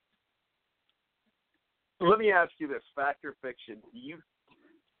 Let me ask you this, fact or fiction?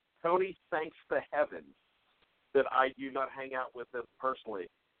 Tony thanks the heavens that I do not hang out with him personally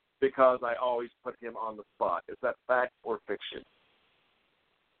because I always put him on the spot. Is that fact or fiction?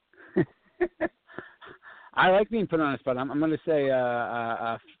 I like being put on the spot. I'm going to say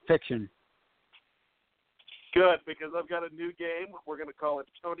fiction. Good, because I've got a new game. We're going to call it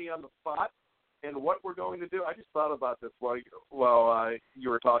Tony on the Spot. And what we're going to do, I just thought about this while you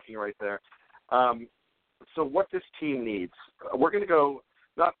were talking right there. So what this team needs, we're going to go,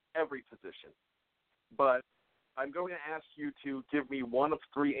 not every position, but I'm going to ask you to give me one of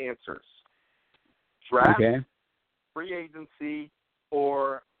three answers. Draft, okay, free agency,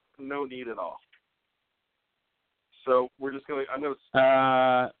 or no need at all. So we're just going to, I'm going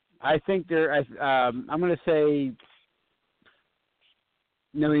to... I think I'm going to say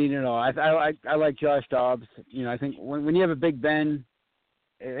no need at all. I like Josh Dobbs. I think when you have a Big Ben,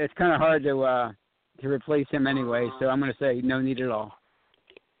 it's kind of hard to replace him anyway. So I'm going to say no need at all.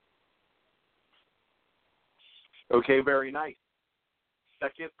 Okay, very nice.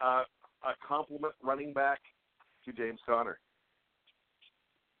 Second, a compliment running back to James Conner.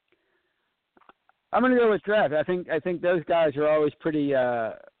 I'm going to go with draft. I think those guys are always pretty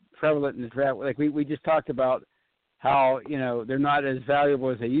prevalent in the draft. Like we just talked about how, they're not as valuable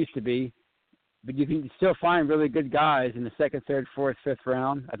as they used to be, but you can still find really good guys in the second, third, fourth, fifth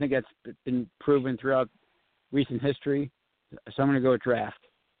round. I think that's been proven throughout recent history. So I'm going to go with draft.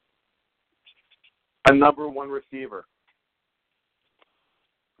 A number one receiver.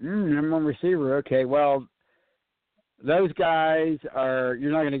 Number one receiver. Okay, well, those guys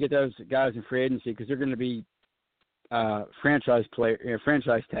you're not going to get those guys in free agency because they're going to be franchise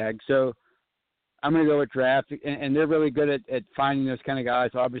tag. So I'm going to go with draft, and they're really good at finding those kind of guys.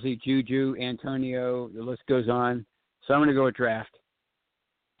 Obviously, Juju, Antonio, the list goes on. So I'm going to go with draft.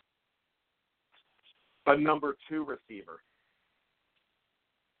 A number two receiver.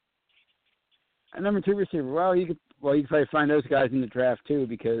 A number two receiver. Well, you could probably find those guys in the draft too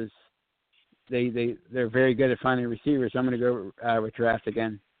because they're very good at finding receivers. So I'm going to go with draft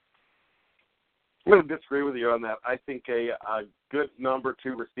again. I'm going to disagree with you on that. I think a good number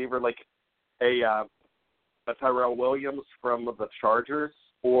two receiver, like a Tyrell Williams from the Chargers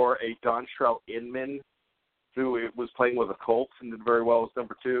or a Dontrell Inman, who was playing with the Colts and did very well as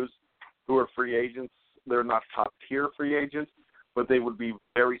number twos, who are free agents. They're not top-tier free agents, but they would be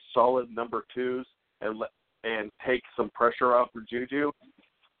very solid number twos and take some pressure off for Juju.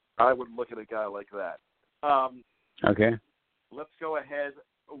 I would look at a guy like that. Okay. Let's go ahead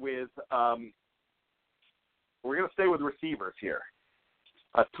with we're going to stay with receivers here.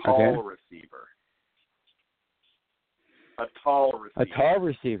 A tall receiver. A tall receiver. A tall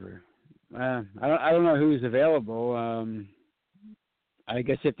receiver. I don't know who's available. I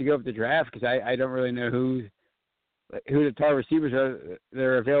guess you have to go with the draft because I don't really know who the tall receivers are.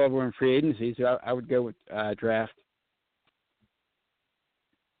 They're available in free agency, so I would go with draft.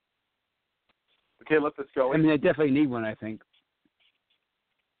 Okay, let's go. I mean, they definitely need one, I think.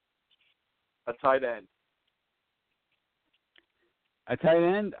 A tight end. A tight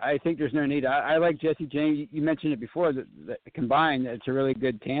end, I think there's no need. I like Jesse James. You mentioned it before, that combined, it's a really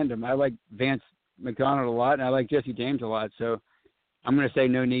good tandem. I like Vance McDonald a lot, and I like Jesse James a lot, so I'm going to say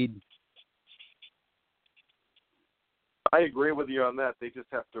no need. I agree with you on that. They just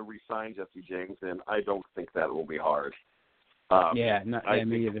have to re-sign Jesse James, and I don't think that will be hard. Me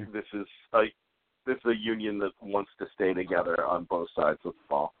either. This is a union that wants to stay together on both sides of the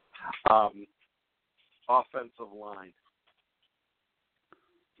ball. Offensive line.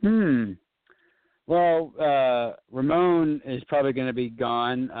 Well, Ramon is probably going to be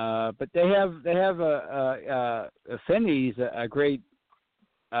gone, but they have Finney's a great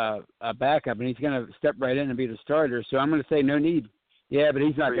backup, and he's going to step right in and be the starter. So I'm going to say no need. Yeah, but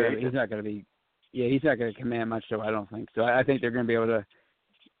he's not going to command much, so I don't think so. I think they're going to be able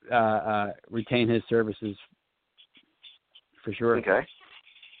to retain his services for sure. Okay.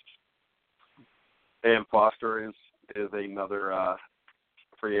 And Foster is another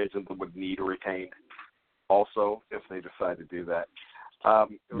free agent that would need to retain also if they decide to do that.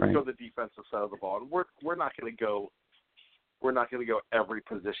 Let's go to the defensive side of the ball. And we're not going to go every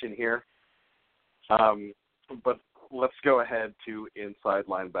position here. But let's go ahead to inside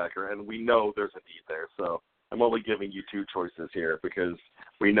linebacker, and we know there's a need there. So I'm only giving you two choices here because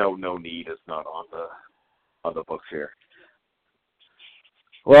we know no need is not on the books here.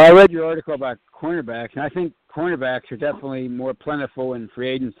 Well, I read your article about cornerbacks, and I think cornerbacks are definitely more plentiful in free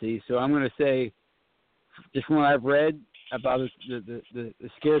agency. So I'm going to say, just from what I've read about the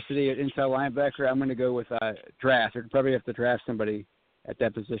scarcity at inside linebacker, I'm going to go with draft. Or probably have to draft somebody at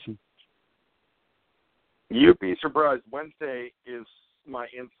that position. You'd be surprised. Wednesday is my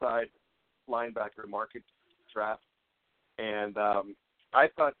inside linebacker market draft, and I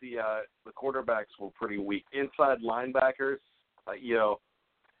thought the quarterbacks were pretty weak. Inside linebackers,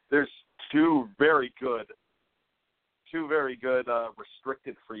 there's two very good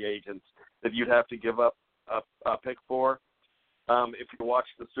restricted free agents that you'd have to give up a pick for. If you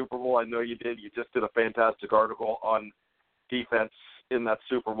watched the Super Bowl, I know you did. You just did a fantastic article on defense in that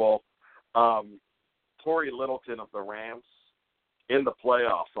Super Bowl. Torrey Littleton of the Rams in the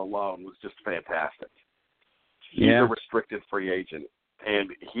playoffs alone was just fantastic. He's a restricted free agent,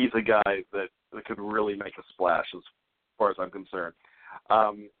 and he's a guy that could really make a splash as far as I'm concerned.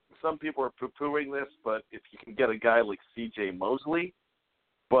 Some people are poo-pooing this, but if you can get a guy like C.J. Mosley,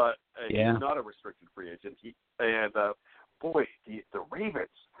 but he's not a restricted free agent. The Ravens,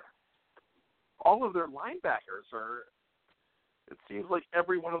 all of their linebackers are. It seems like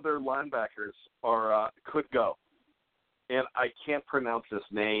every one of their linebackers could go, and I can't pronounce his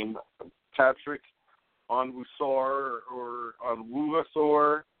name. Patrick Onwuasor or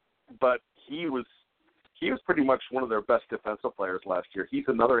Onwuasor, but he was pretty much one of their best defensive players last year. He's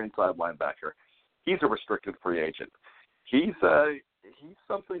another inside linebacker. He's a restricted free agent. He's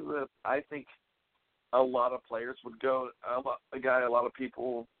something that I think a lot of players would go, a guy a lot of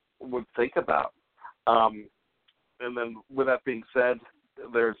people would think about. And then with that being said,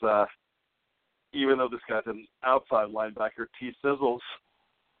 there's even though this guy's an outside linebacker, T. Sizzle's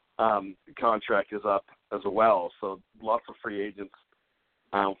contract is up as well. So lots of free agents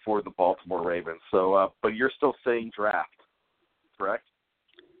for the Baltimore Ravens. So, but you're still saying draft, correct?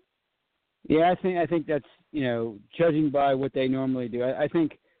 Yeah, I think that's, judging by what they normally do, I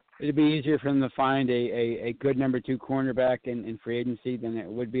think it'd be easier for them to find a good number 2 cornerback in free agency than it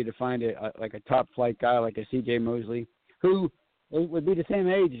would be to find a top flight guy like a C.J. Mosley, who would be the same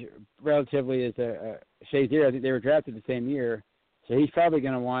age relatively as Shazier. I think they were drafted the same year, so he's probably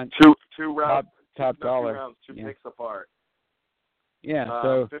going to want two rounds, top dollar. 2 rounds, 2 picks apart. Yeah,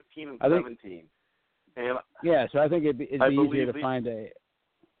 so 15 and 17. And yeah, so I think it'd be easier to find a.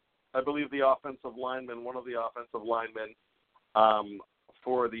 I believe the offensive lineman, one of the offensive linemen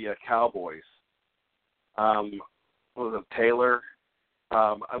for the Cowboys, was it Taylor?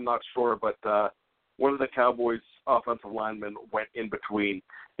 I'm not sure, but one of the Cowboys' offensive linemen went in between.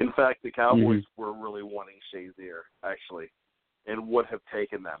 In fact, the Cowboys were really wanting Shazier, actually, and would have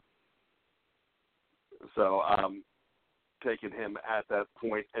taken them. So, taken him at that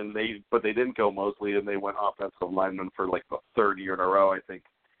point, but they didn't go Mosley, and they went offensive lineman for like the 3rd year in a row, I think,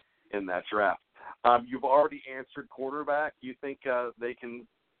 in that draft. You've already answered quarterback. You think they can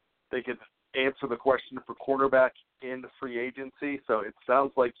answer the question for quarterback in the free agency? So it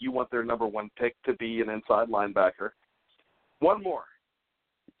sounds like you want their number 1 pick to be an inside linebacker. One more,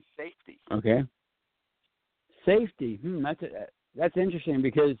 safety. Okay. Safety. That's interesting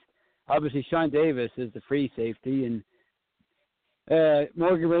because obviously Sean Davis is the free safety, and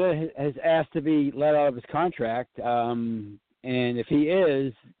Morgan Burnett has asked to be let out of his contract. And if he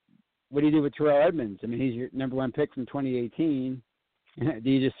is, what do you do with Terrell Edmonds? I mean, he's your number 1 pick from 2018. Do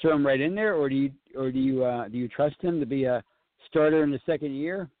you just throw him right in there, or do you trust him to be a starter in the 2nd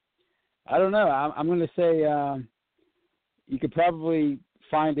year? I don't know. I'm going to say you could probably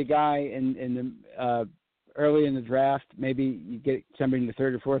find a guy in the early in the draft. Maybe you get somebody in the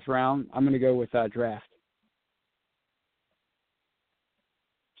 3rd or 4th round. I'm going to go with draft.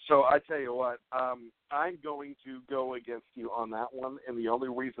 So I tell you what, I'm going to go against you on that one, and the only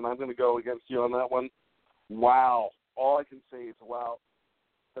reason I'm going to go against you on that one, wow. All I can say is wow.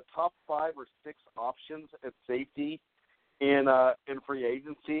 The top 5 or 6 options at safety in free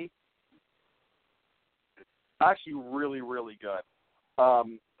agency, actually really, really good.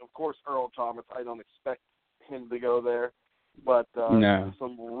 Of course, Earl Thomas, I don't expect him to go there, but no.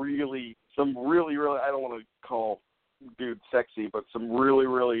 some really, I don't want to call dude sexy, but some really,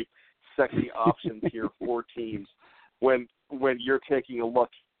 really sexy options here for teams when you're taking a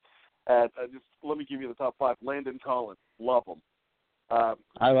look at just let me give you the top 5. Landon Collins, love him.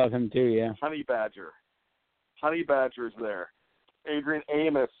 I love him too, yeah. Honey Badger's there. Adrian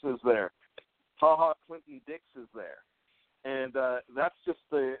Amos is there. HaHa Clinton Dix is there. And that's just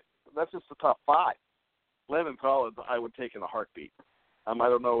the top 5. Landon Collins I would take in a heartbeat. I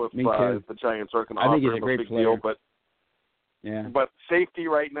don't know if the Giants are going to offer him a big deal, but yeah. But safety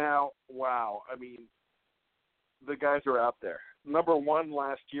right now, wow. I mean, the guys are out there. Number 1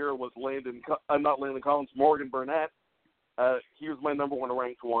 last year was not Landon Collins, Morgan Burnett. He was my number 1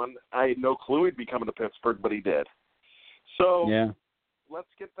 ranked one. I had no clue he'd be coming to Pittsburgh, but he did. So let's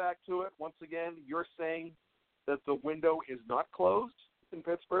get back to it. Once again, you're saying that the window is not closed in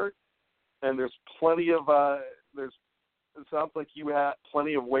Pittsburgh, and there's plenty of it sounds like you have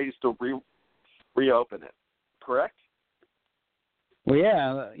plenty of ways to reopen it. Correct? Well,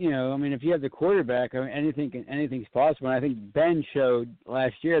 yeah, I mean, if you have the quarterback, I mean, anything's possible. And I think Ben showed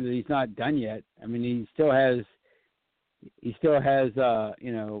last year that he's not done yet. I mean, he still has, a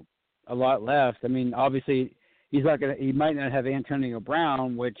lot left. I mean, obviously, he might not have Antonio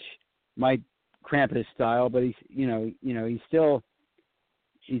Brown, which might cramp his style, but he's going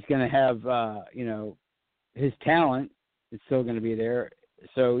to have, his talent is still going to be there.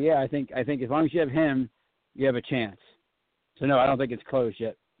 So yeah, I think as long as you have him, you have a chance. So, no, I don't think it's closed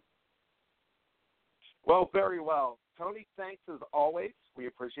yet. Well, very well. Tony, thanks as always. We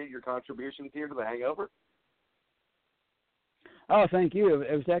appreciate your contributions here to The Hangover. Oh, thank you.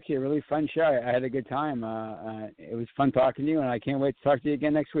 It was actually a really fun show. I had a good time. It was fun talking to you, and I can't wait to talk to you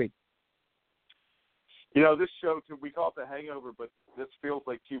again next week. This show, we call it The Hangover, but this feels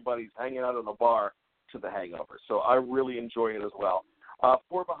like 2 buddies hanging out in a bar to The Hangover. So I really enjoy it as well.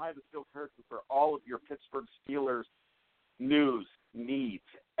 For Behind the Steel Curtain for all of your Pittsburgh Steelers news, needs,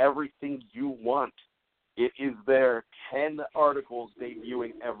 everything you want. It is there. 10 articles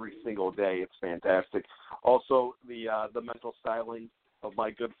debuting every single day. It's fantastic. Also, the mental styling of my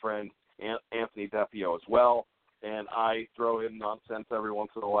good friend Anthony Defio as well. And I throw in nonsense every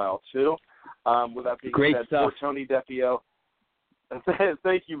once in a while, too. With that being Great said, stuff. for Tony Defio,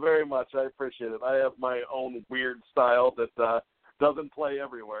 thank you very much. I appreciate it. I have my own weird style that doesn't play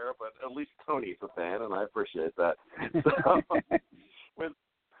everywhere, but at least Tony's a fan, and I appreciate that. So,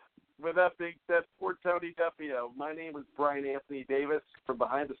 with that being said, for Tony Defio, my name is Brian Anthony Davis from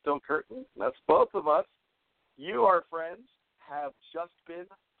Behind the Steel Curtain. That's both of us. You, our friends, have just been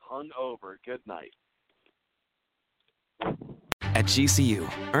hung over. Good night. At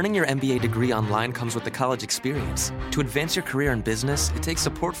GCU, earning your MBA degree online comes with the college experience. To advance your career in business, it takes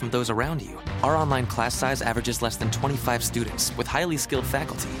support from those around you. Our online class size averages less than 25 students with highly skilled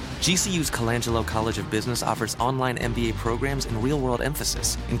faculty. GCU's Colangelo College of Business offers online MBA programs and real-world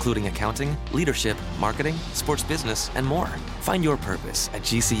emphasis, including accounting, leadership, marketing, sports business, and more. Find your purpose at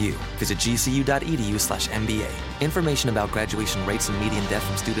GCU. Visit gcu.edu/MBA. Information about graduation rates and median debt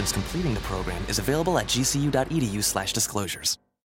from students completing the program is available at gcu.edu/disclosures.